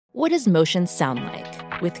What does motion sound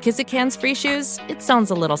like? With Kizikans free shoes, it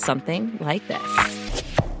sounds a little something like this.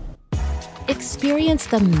 Experience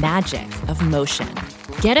the magic of motion.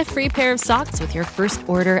 Get a free pair of socks with your first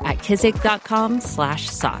order at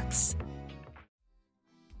kizik.com/socks.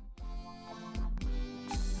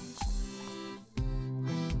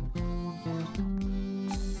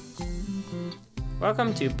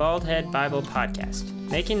 Welcome to Bald Head Bible Podcast,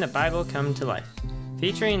 making the Bible come to life,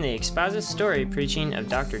 featuring the exposit story preaching of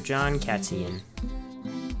Dr. John Katzian.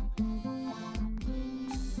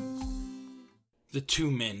 The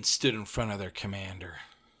two men stood in front of their commander,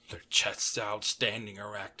 their chests out, standing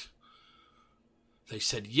erect. They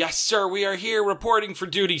said, "Yes, sir, we are here reporting for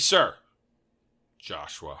duty, sir."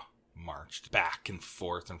 Joshua marched back and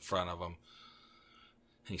forth in front of them.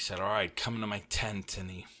 And he said, "All right, come to my tent."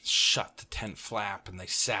 And he shut the tent flap and they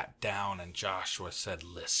sat down. And Joshua said,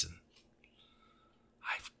 "Listen,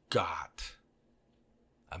 I've got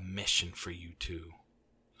a mission for you two.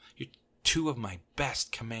 You're two of my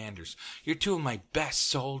best commanders. You're two of my best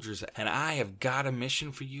soldiers. And I have got a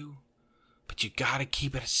mission for you. But you got to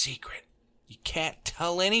keep it a secret. You can't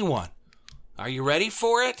tell anyone. Are you ready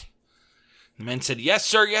for it?" The men said, "Yes,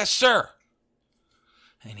 sir, yes, sir."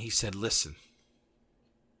 And he said, "Listen.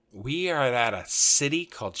 We are at a city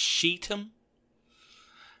called Shittim,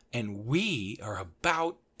 and we are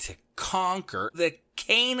about to conquer the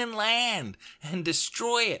Canaan land and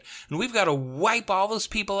destroy it. And we've got to wipe all those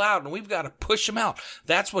people out, and we've got to push them out.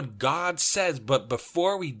 That's what God says. But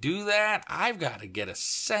before we do that, I've got to get a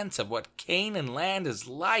sense of what Canaan land is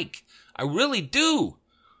like. I really do.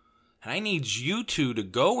 And I need you two to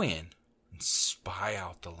go in and spy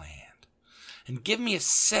out the land. And give me a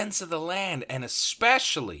sense of the land, and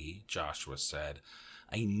especially," Joshua said,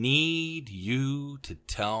 "I need you to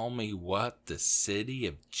tell me what the city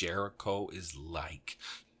of Jericho is like."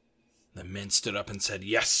 The men stood up and said,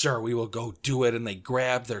 "Yes, sir, we will go do it." And they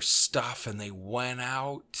grabbed their stuff and they went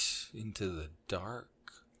out into the dark.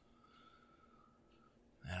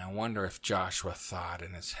 And I wonder if Joshua thought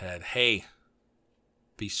in his head, "Hey,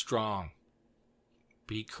 be strong,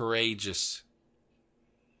 be courageous.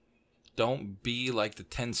 Don't be like the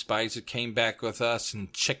 10 spies that came back with us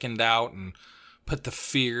and chickened out and put the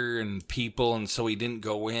fear in people, and so he didn't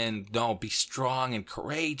go in. No, be strong and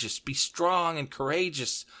courageous. Be strong and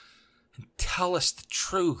courageous and tell us the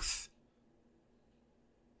truth."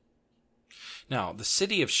 Now, the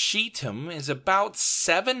city of Shittim is about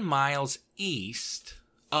 7 miles east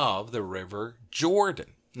of the river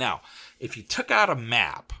Jordan. Now, if you took out a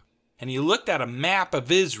map and you looked at a map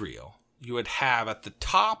of Israel, you would have at the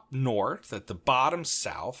top north, at the bottom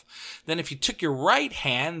south. Then if you took your right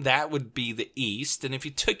hand, that would be the east. And if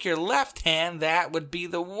you took your left hand, that would be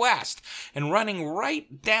the west. And running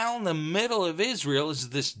right down the middle of Israel is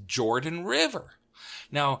this Jordan River.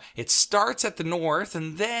 Now, it starts at the north,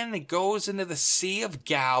 and then it goes into the Sea of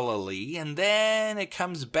Galilee, and then it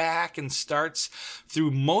comes back and starts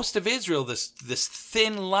through most of Israel, this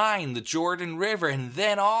thin line, the Jordan River, and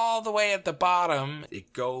then all the way at the bottom,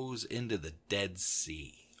 it goes into the Dead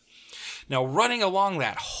Sea. Now, running along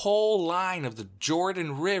that whole line of the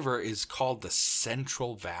Jordan River is called the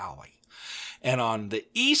Central Valley. And on the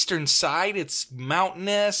eastern side, it's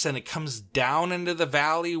mountainous, and it comes down into the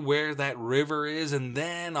valley where that river is. And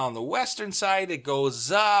then on the western side, it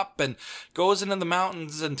goes up and goes into the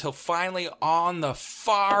mountains until finally on the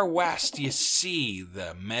far west, you see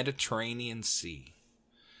the Mediterranean Sea.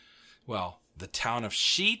 Well, the town of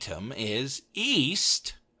Shittim is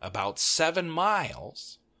east, about 7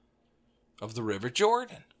 miles, of the River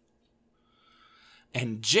Jordan.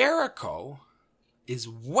 And Jericho is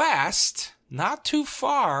west, not too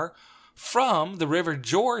far from the River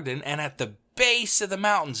Jordan, and at the base of the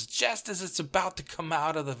mountains, just as it's about to come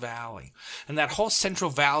out of the valley. And that whole Central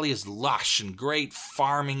Valley is lush and great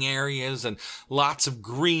farming areas and lots of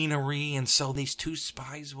greenery. And so these two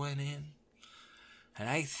spies went in, and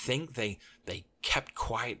I think they kept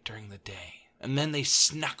quiet during the day, and then they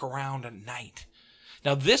snuck around at night.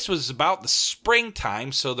 Now, this was about the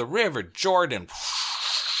springtime, so the River Jordan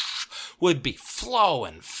would be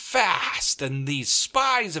flowing fast, and these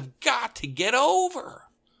spies have got to get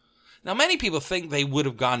over. Now, many people think they would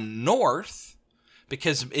have gone north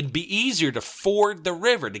because it'd be easier to ford the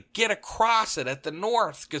river, to get across it at the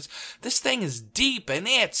north, because this thing is deep and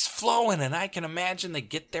it's flowing, and I can imagine they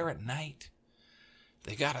get there at night.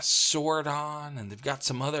 They got a sword on, and they've got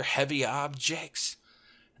some other heavy objects,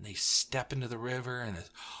 and they step into the river, and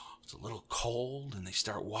it's a little cold, and they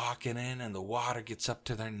start walking in, and the water gets up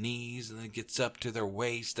to their knees, and then it gets up to their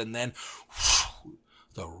waist, and then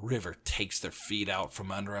the river takes their feet out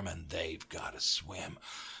from under them, and they've got to swim.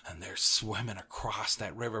 And they're swimming across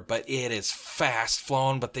that river, but it is fast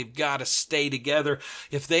flowing, but they've got to stay together.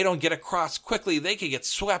 If they don't get across quickly, they could get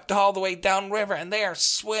swept all the way down river, and they are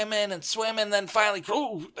swimming and swimming. Then finally,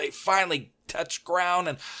 they finally touch ground,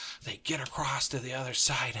 and they get across to the other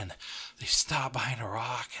side, and they stop behind a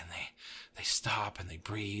rock, and they stop, and they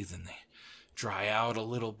breathe, and they dry out a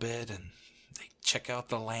little bit, and they check out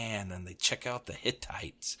the land, and they check out the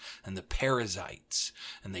Hittites and the Perizzites,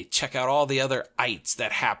 and they check out all the other ites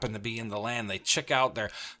that happen to be in the land. They check out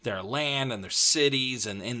their land and their cities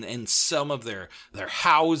and some of their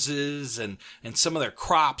houses and some of their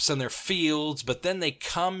crops and their fields. But then they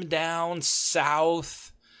come down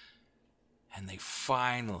south, and they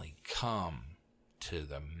finally come to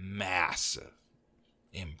the massive,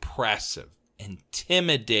 impressive,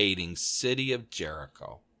 intimidating city of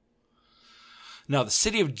Jericho. Now, the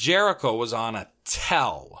city of Jericho was on a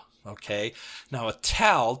tell, okay? Now, a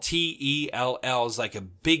tell, T-E-L-L, is like a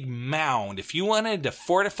big mound. If you wanted to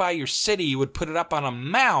fortify your city, you would put it up on a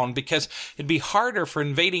mound because it'd be harder for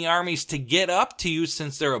invading armies to get up to you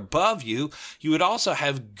since they're above you. You would also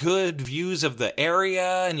have good views of the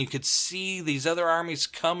area, and you could see these other armies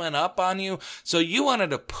coming up on you. So you wanted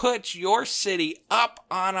to put your city up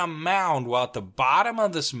on a mound. Well, at the bottom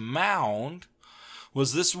of this mound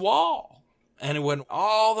was this wall. And it went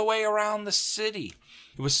all the way around the city.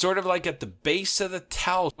 It was sort of like at the base of the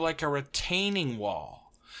tell, like a retaining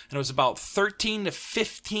wall. And it was about 13 to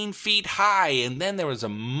 15 feet high. And then there was a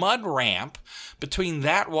mud ramp between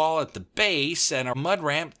that wall at the base and a mud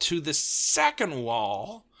ramp to the second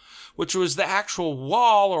wall, which was the actual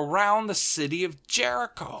wall around the city of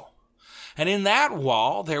Jericho. And in that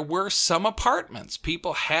wall, there were some apartments.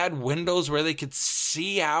 People had windows where they could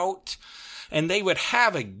see out. And they would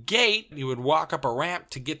have a gate. You would walk up a ramp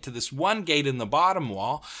to get to this one gate in the bottom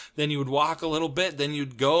wall. Then you would walk a little bit. Then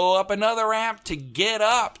you'd go up another ramp to get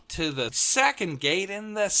up to the second gate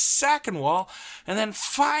in the second wall. And then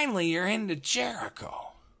finally you're into Jericho.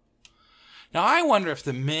 Now I wonder if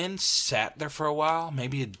the men sat there for a while,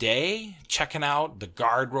 maybe a day, checking out the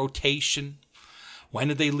guard rotation. When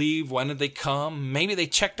did they leave? When did they come? Maybe they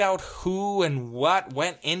checked out who and what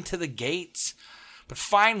went into the gates. But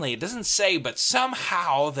finally, it doesn't say, but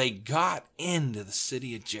somehow they got into the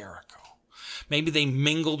city of Jericho. Maybe they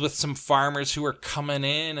mingled with some farmers who were coming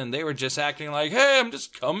in, and they were just acting like, hey, I'm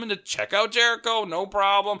just coming to check out Jericho, no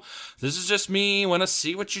problem. This is just me, want to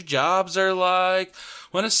see what your jobs are like,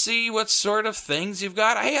 want to see what sort of things you've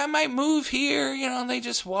got. Hey, I might move here. They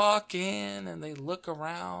just walk in, and they look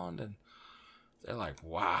around, and they're like,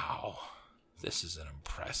 wow, this is an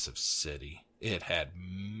impressive city. It had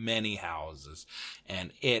many houses,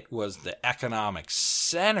 and it was the economic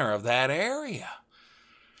center of that area.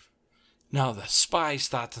 Now, the spies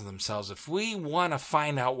thought to themselves, if we want to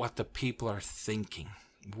find out what the people are thinking,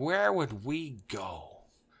 where would we go?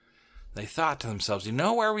 They thought to themselves, you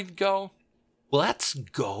know where we'd go? Let's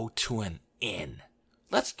go to an inn.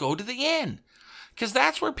 Let's go to the inn. Because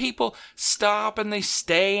that's where people stop and they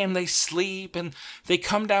stay and they sleep and they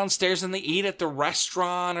come downstairs and they eat at the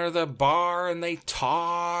restaurant or the bar and they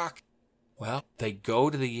talk. Well, they go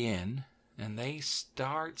to the inn and they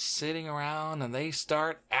start sitting around and they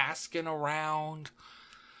start asking around.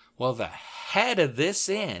 Well, the head of this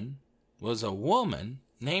inn was a woman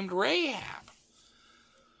named Rahab.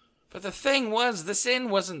 But the thing was, this inn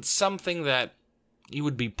wasn't something that you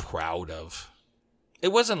would be proud of.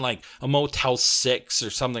 It wasn't like a Motel 6 or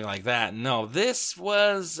something like that. No, this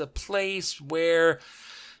was a place where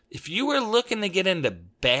if you were looking to get into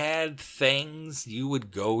bad things, you would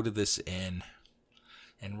go to this inn.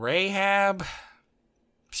 And Rahab,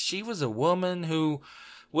 she was a woman who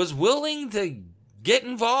was willing to get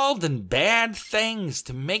involved in bad things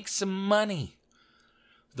to make some money.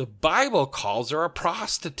 The Bible calls her a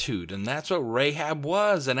prostitute, and that's what Rahab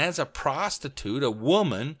was. And as a prostitute, a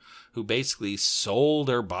woman who basically sold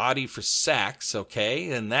her body for sex, okay?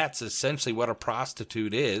 And that's essentially what a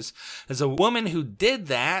prostitute is. As a woman who did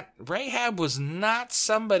that, Rahab was not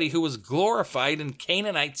somebody who was glorified in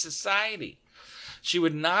Canaanite society. She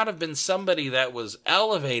would not have been somebody that was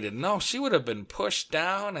elevated. No, she would have been pushed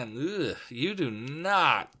down, and you do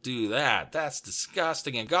not do that. That's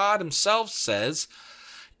disgusting. And God himself says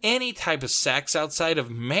any type of sex outside of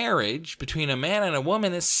marriage between a man and a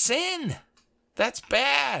woman is sin. That's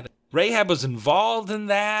bad. Rahab was involved in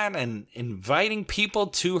that and inviting people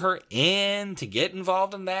to her inn to get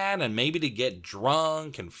involved in that and maybe to get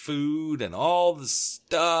drunk and food and all the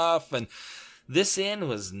stuff. And this inn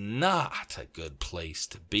was not a good place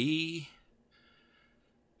to be.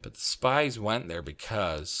 But the spies went there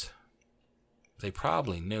because they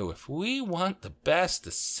probably knew if we want the best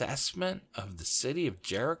assessment of the city of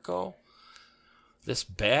Jericho, this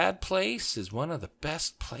bad place is one of the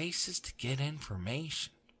best places to get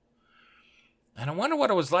information. And I wonder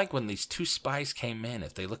what it was like when these two spies came in,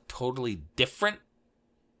 if they looked totally different,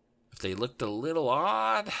 if they looked a little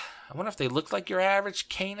odd. I wonder if they looked like your average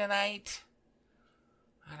Canaanite.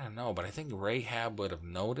 I don't know, but I think Rahab would have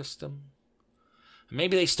noticed them.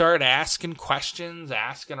 Maybe they started asking questions,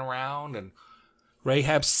 asking around, and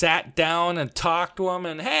Rahab sat down and talked to them,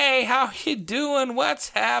 and, hey, how you doing? What's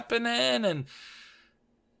happening? And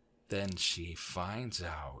then she finds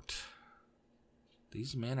out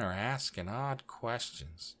these men are asking odd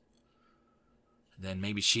questions. Then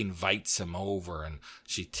maybe she invites him over and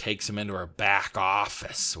she takes him into her back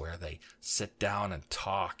office where they sit down and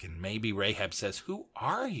talk. And maybe Rahab says, who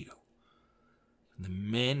are you? And the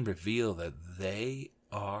men reveal that they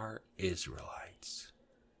are Israelites.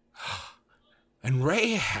 And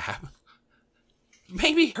Rahab,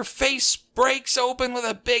 maybe her face breaks open with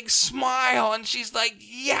a big smile and she's like,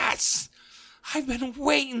 yes! I've been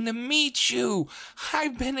waiting to meet you.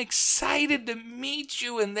 I've been excited to meet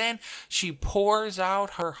you. And then she pours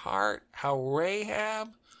out her heart. How Rahab,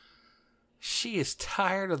 she is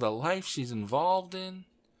tired of the life she's involved in.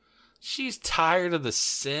 She's tired of the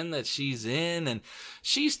sin that she's in. And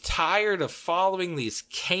she's tired of following these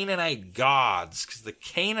Canaanite gods. Because the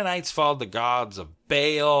Canaanites followed the gods of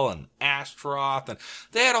Baal and Ashtaroth. And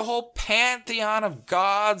they had a whole pantheon of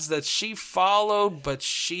gods that she followed. But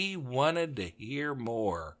she wanted to hear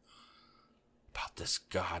more about this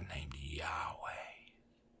God named Yahweh.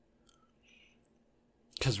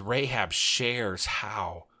 Because Rahab shares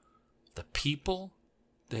how the people,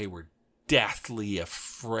 they were deathly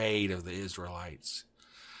afraid of the Israelites.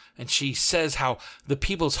 And she says how the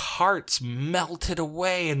people's hearts melted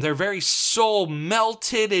away and their very soul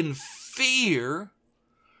melted in fear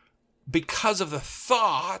because of the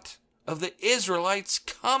thought of the Israelites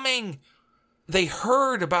coming. They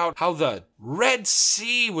heard about how the Red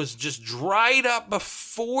Sea was just dried up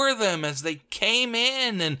before them as they came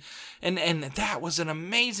in, and that was an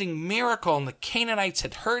amazing miracle. And the Canaanites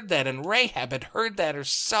had heard that, and Rahab had heard that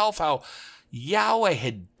herself, how Yahweh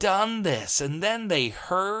had done this. And then they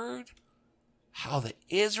heard how the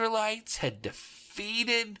Israelites had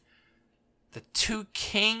defeated the two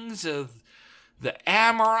kings of the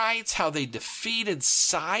Amorites, how they defeated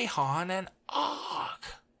Sihon and Og.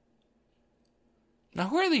 Now,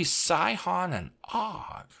 who are these Sihon and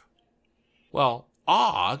Og? Well,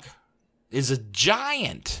 Og is a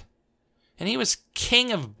giant, and he was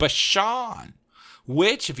king of Bashan,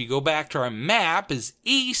 which, if you go back to our map, is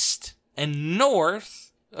east and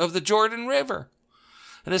north of the Jordan River.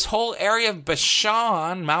 And this whole area of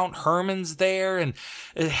Bashan, Mount Hermon's there, and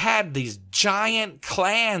it had these giant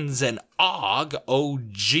clans, and Og,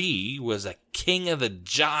 O-G, was a king of the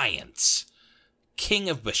giants, king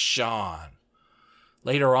of Bashan.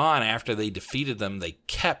 Later on, after they defeated them, they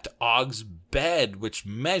kept Og's bed, which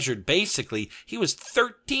measured, basically, he was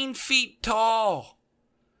 13 feet tall.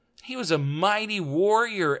 He was a mighty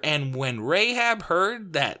warrior, and when Rahab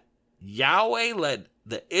heard that Yahweh led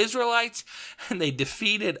the Israelites and they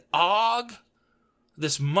defeated Og,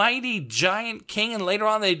 this mighty giant king, and later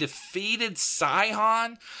on they defeated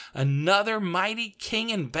Sihon, another mighty king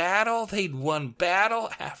in battle. They'd won battle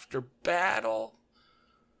after battle.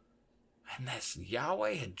 And this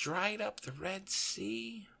Yahweh had dried up the Red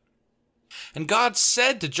Sea. And God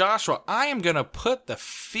said to Joshua, I am going to put the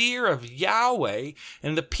fear of Yahweh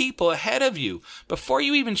in the people ahead of you. Before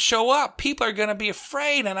you even show up, people are going to be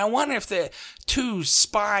afraid. And I wonder if the two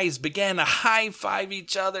spies began to high-five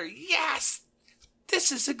each other. Yes,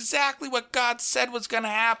 this is exactly what God said was going to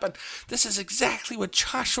happen. This is exactly what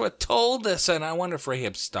Joshua told us. And I wonder if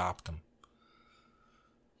Rahab stopped him.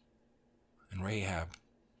 And Rahab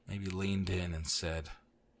maybe leaned in and said,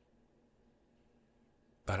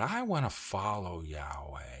 but I want to follow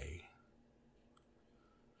Yahweh.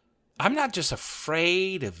 I'm not just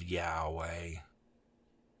afraid of Yahweh.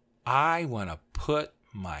 I want to put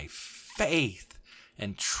my faith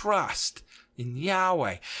and trust in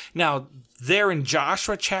Yahweh. Now, there in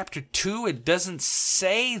Joshua chapter 2, it doesn't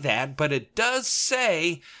say that, but it does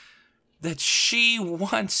say that she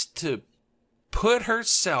wants to put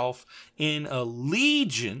herself in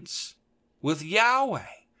allegiance with Yahweh.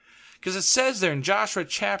 Because it says there in Joshua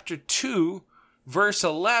chapter 2, verse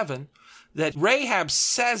 11, that Rahab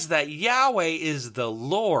says that Yahweh is the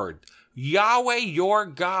Lord, Yahweh your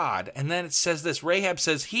God. And then it says this, Rahab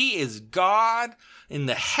says, He is God in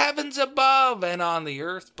the heavens above and on the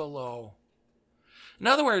earth below. In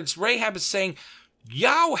other words, Rahab is saying,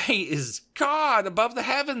 Yahweh is God above the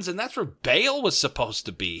heavens, and that's where Baal was supposed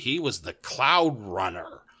to be. He was the cloud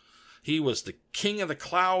runner. He was the king of the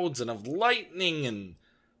clouds and of lightning, and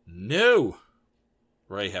no,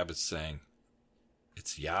 Rahab is saying,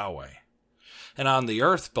 it's Yahweh. And on the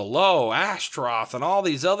earth below, Ashtaroth and all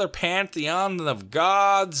these other pantheons of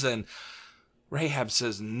gods, and Rahab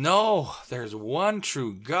says, no, there's one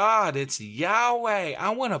true God. It's Yahweh. I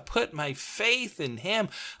want to put my faith in him.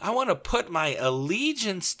 I want to put my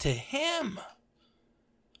allegiance to him.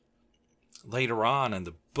 Later on in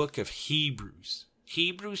the book of Hebrews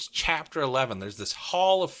chapter 11, there's this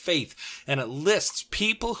hall of faith, and it lists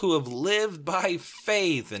people who have lived by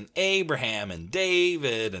faith, and Abraham and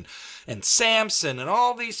David and Samson and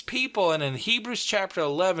all these people. And in Hebrews chapter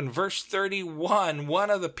 11, verse 31, one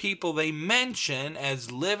of the people they mention as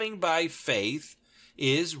living by faith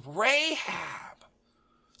is Rahab.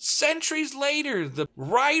 Centuries later, the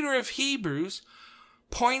writer of Hebrews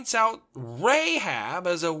points out Rahab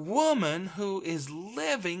as a woman who is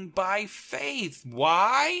living by faith.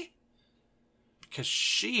 Why? Because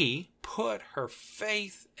she put her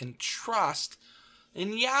faith and trust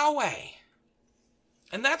in Yahweh.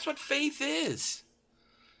 And that's what faith is.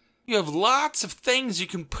 You have lots of things you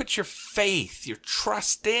can put your faith, your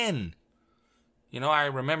trust in. You know, I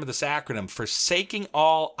remember this acronym, forsaking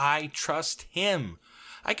all, I trust him.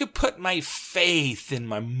 I could put my faith in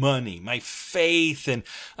my money, my faith in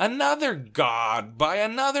another God, by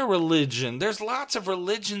another religion. There's lots of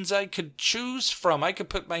religions I could choose from. I could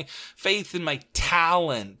put my faith in my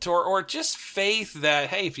talent, or just faith that,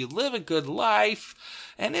 hey, if you live a good life,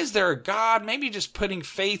 and is there a God? Maybe just putting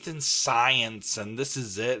faith in science, and this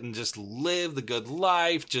is it, and just live the good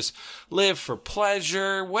life, just live for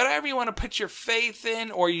pleasure, whatever you want to put your faith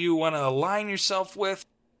in, or you want to align yourself with.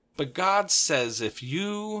 But God says if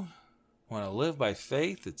you want to live by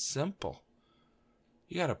faith, it's simple.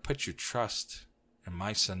 You got to put your trust in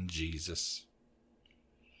my son Jesus.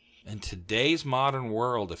 In today's modern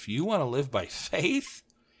world, if you want to live by faith,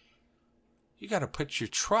 you got to put your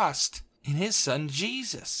trust in his son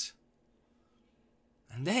Jesus.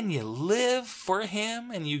 And then you live for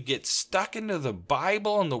him, and you get stuck into the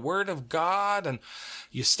Bible and the Word of God, and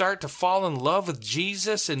you start to fall in love with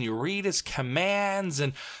Jesus, and you read his commands.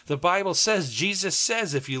 And the Bible says, Jesus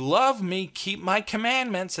says, if you love me, keep my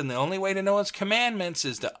commandments. And the only way to know his commandments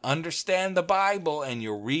is to understand the Bible, and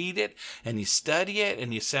you read it, and you study it,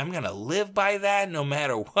 and you say, I'm going to live by that no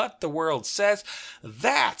matter what the world says.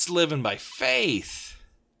 That's living by faith.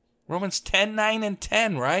 Romans 10:9 and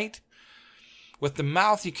 10, right? With the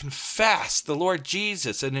mouth you confess the Lord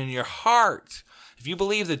Jesus, and in your heart, if you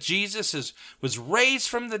believe that Jesus was raised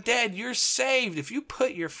from the dead, you're saved. If you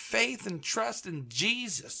put your faith and trust in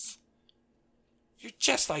Jesus, you're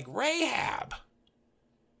just like Rahab.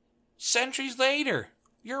 Centuries later,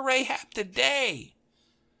 you're Rahab today.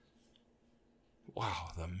 Wow,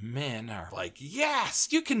 the men are like, yes,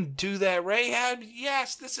 you can do that, Rahab.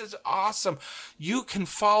 Yes, this is awesome. You can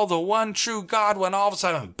follow the one true God, when all of a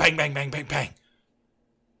sudden, bang, bang, bang, bang, bang.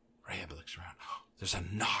 Rahab looks around. Oh, there's a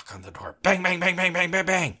knock on the door. Bang, bang, bang, bang, bang, bang,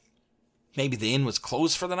 bang. Maybe the inn was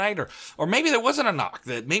closed for the night, or maybe there wasn't a knock.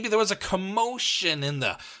 Maybe there was a commotion in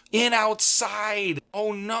the inn outside.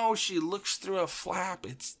 Oh no, she looks through a flap.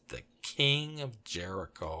 It's the king of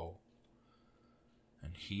Jericho.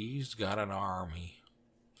 And he's got an army.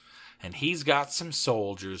 And he's got some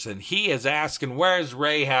soldiers. And he is asking, where's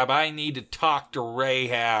Rahab? I need to talk to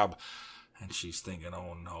Rahab. And she's thinking,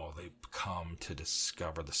 oh no, they've come to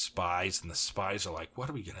discover the spies. And the spies are like, what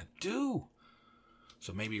are we going to do?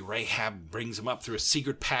 So maybe Rahab brings them up through a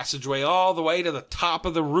secret passageway all the way to the top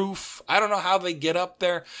of the roof. I don't know how they get up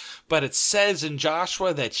there, but it says in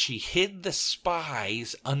Joshua that she hid the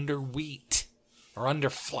spies under wheat or under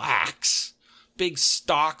flax. Big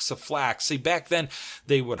stalks of flax. See, back then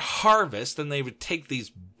they would harvest, and they would take these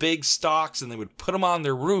big stalks and they would put them on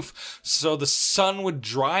their roof so the sun would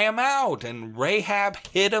dry them out. And Rahab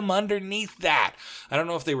hid them underneath that. I don't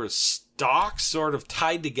know if they were stalks sort of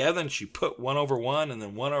tied together and she put one over one and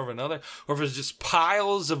then one over another, or if it was just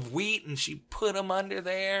piles of wheat and she put them under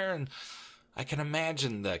there. And I can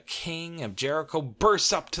imagine the king of Jericho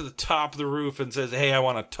bursts up to the top of the roof and says, hey, I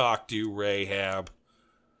want to talk to you, Rahab.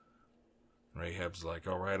 Rahab's like,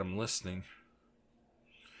 all right, I'm listening.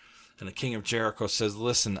 And the king of Jericho says,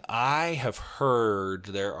 listen, I have heard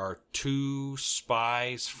there are 2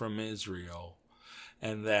 spies from Israel,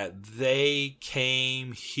 and that they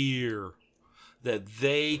came here, that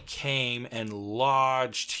they came and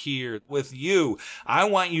lodged here with you. I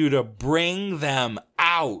want you to bring them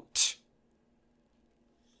out.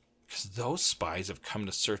 because those spies have come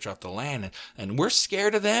to search out the land, and we're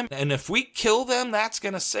scared of them. And if we kill them, that's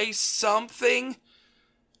going to say something.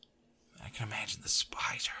 I can imagine the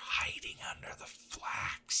spies are hiding under the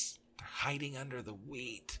flax. They're hiding under the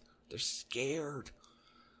wheat. They're scared.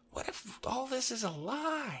 What if all this is a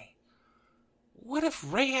lie? What if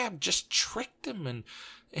Rahab just tricked them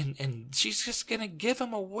and she's just going to give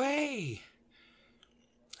them away?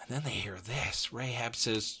 And then they hear this. Rahab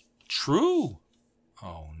says, true.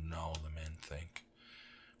 Oh no, the men think.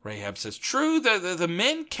 Rahab says, true, the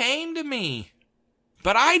men came to me,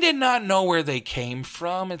 but I did not know where they came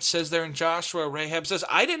from. It says there in Joshua, Rahab says,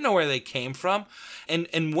 I didn't know where they came from.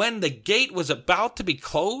 And when the gate was about to be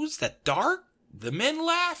closed at dark, the men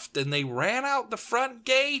left and they ran out the front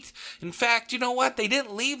gate. In fact, you know what? They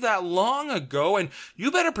didn't leave that long ago, and you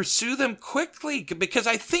better pursue them quickly because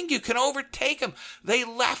I think you can overtake them. They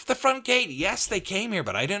left the front gate. Yes, they came here,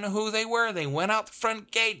 but I didn't know who they were. They went out the front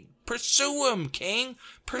gate. Pursue them, king.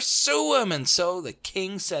 Pursue them. And so the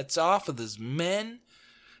king sets off with his men,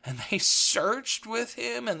 and they searched with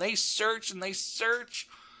him, and they search and they search.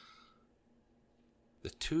 The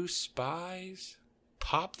two spies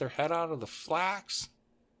pop their head out of the flax,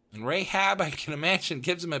 and Rahab, I can imagine,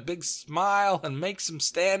 gives them a big smile and makes them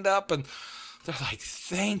stand up, and they're like,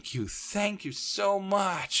 thank you so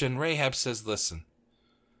much. And Rahab says, listen,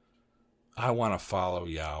 I want to follow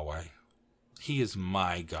Yahweh. He is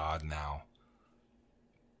my God now.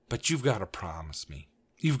 But you've got to promise me,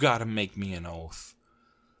 you've got to make me an oath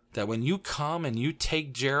that when you come and you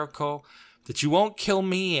take Jericho, that you won't kill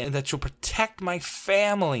me and that you'll protect my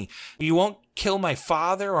family. You won't kill my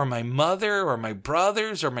father or my mother or my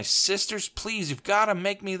brothers or my sisters. Please, you've got to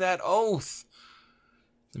make me that oath.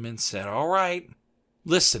 The men said, all right,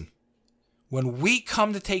 listen, when we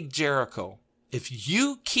come to take Jericho, if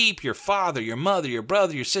you keep your father, your mother, your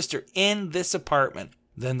brother, your sister in this apartment,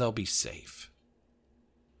 then they'll be safe.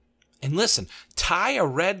 And listen, tie a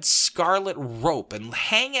red scarlet rope and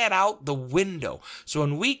hang it out the window. So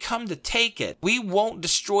when we come to take it, we won't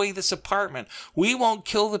destroy this apartment. We won't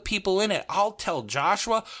kill the people in it. I'll tell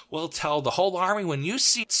Joshua, we'll tell the whole army, when you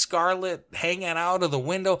see scarlet hanging out of the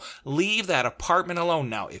window, leave that apartment alone.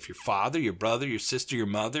 Now, if your father, your brother, your sister, your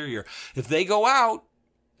mother, if they go out,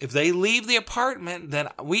 if they leave the apartment, then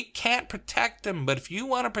we can't protect them. But if you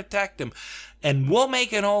want to protect them, and we'll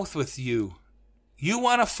make an oath with you, you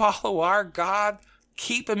want to follow our God?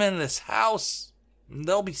 Keep them in this house, and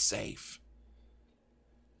they'll be safe.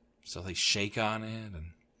 So they shake on it,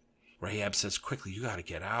 and Rahab says, quickly, you got to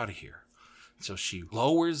get out of here. So she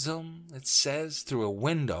lowers them, it says, through a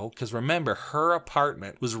window, because remember, her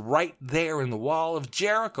apartment was right there in the wall of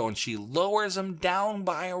Jericho, and she lowers them down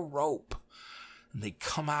by a rope. And they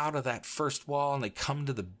come out of that first wall and they come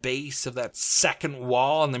to the base of that second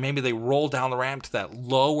wall, and then maybe they roll down the ramp to that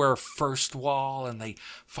lower first wall, and they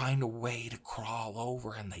find a way to crawl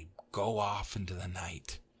over, and they go off into the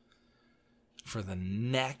night. For the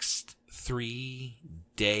next 3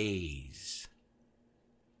 days,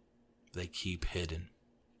 they keep hidden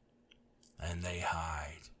and they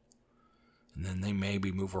hide. And then they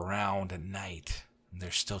maybe move around at night and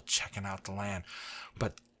they're still checking out the land.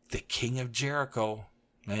 But the king of Jericho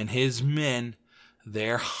and his men,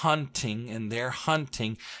 they're hunting and they're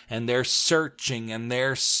hunting and they're searching and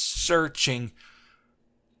they're searching.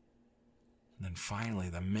 And then finally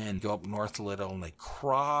the men go up north a little and they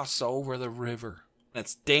cross over the river.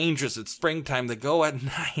 It's dangerous. It's springtime. They go at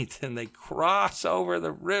night and they cross over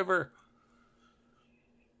the river.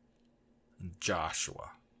 And Joshua,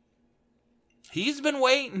 he's been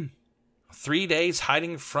waiting. 3 days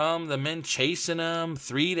hiding from the men chasing him.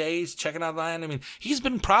 3 days checking out the land. I mean, he's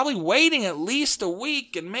been probably waiting at least a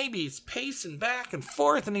week, and maybe he's pacing back and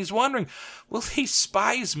forth, and he's wondering, will these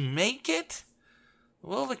spies make it?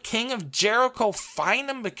 Will the king of Jericho find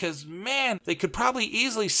them? Because, man, they could probably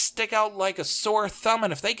easily stick out like a sore thumb,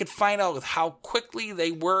 and if they could find out how quickly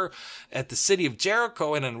they were at the city of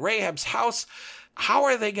Jericho and in Rahab's house, how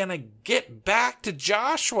are they going to get back to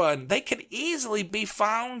Joshua? And they could easily be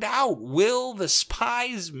found out. Will the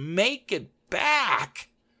spies make it back?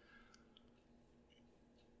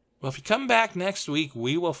 Well, if you come back next week,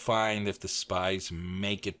 we will find if the spies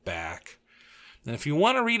make it back. And if you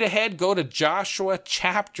want to read ahead, go to Joshua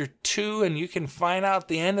chapter 2 and you can find out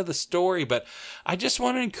the end of the story. But I just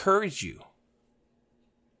want to encourage you.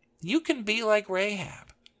 You can be like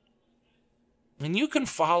Rahab. And you can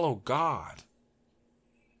follow God.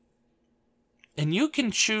 And you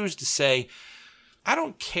can choose to say, I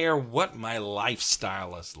don't care what my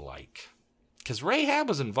lifestyle is like. Because Rahab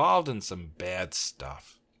was involved in some bad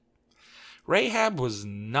stuff. Rahab was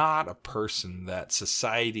not a person that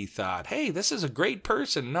society thought, hey, this is a great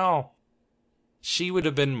person. No. She would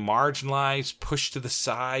have been marginalized, pushed to the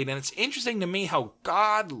side. And it's interesting to me how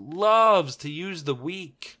God loves to use the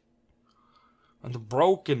weak and the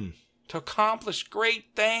broken to accomplish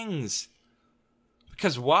great things.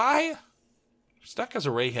 Because why? It's not because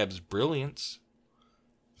of Rahab's brilliance.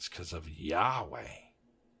 It's because of Yahweh.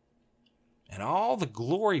 And all the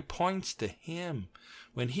glory points to him.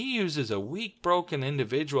 When he uses a weak, broken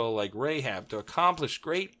individual like Rahab to accomplish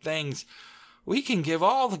great things, we can give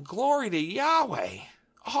all the glory to Yahweh.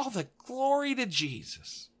 All the glory to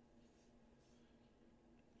Jesus.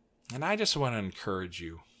 And I just want to encourage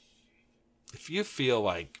you. If you feel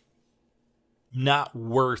like not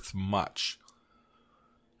worth much,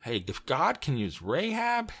 hey, if God can use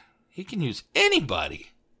Rahab, he can use anybody.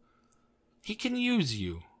 He can use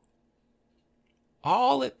you.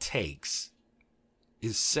 All it takes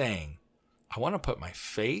is saying, I want to put my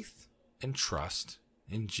faith and trust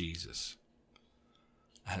in Jesus.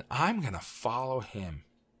 And I'm going to follow him.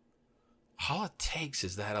 All it takes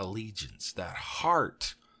is that allegiance, that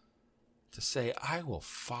heart to say, I will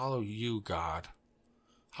follow you, God.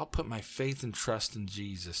 I'll put my faith and trust in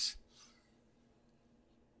Jesus.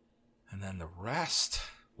 And then the rest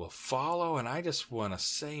will follow. And I just want to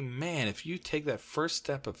say, man, if you take that first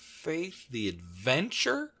step of faith, the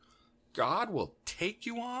adventure God will take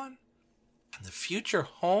you on, and the future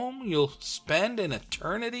home you'll spend in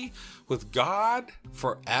eternity with God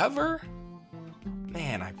forever,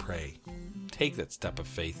 man, I pray, take that step of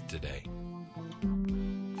faith today.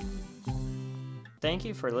 Thank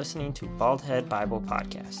you for listening to Bald Head Bible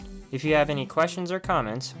Podcast. If you have any questions or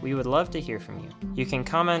comments, we would love to hear from you. You can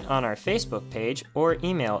comment on our Facebook page or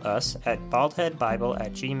email us at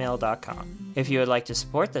baldheadbible@gmail.com. If you would like to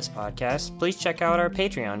support this podcast, please check out our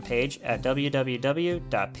Patreon page at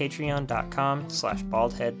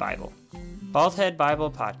www.patreon.com/baldheadbible. Bald Head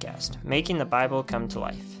Bible Podcast, making the Bible come to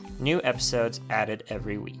life. New episodes added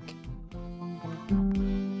every week.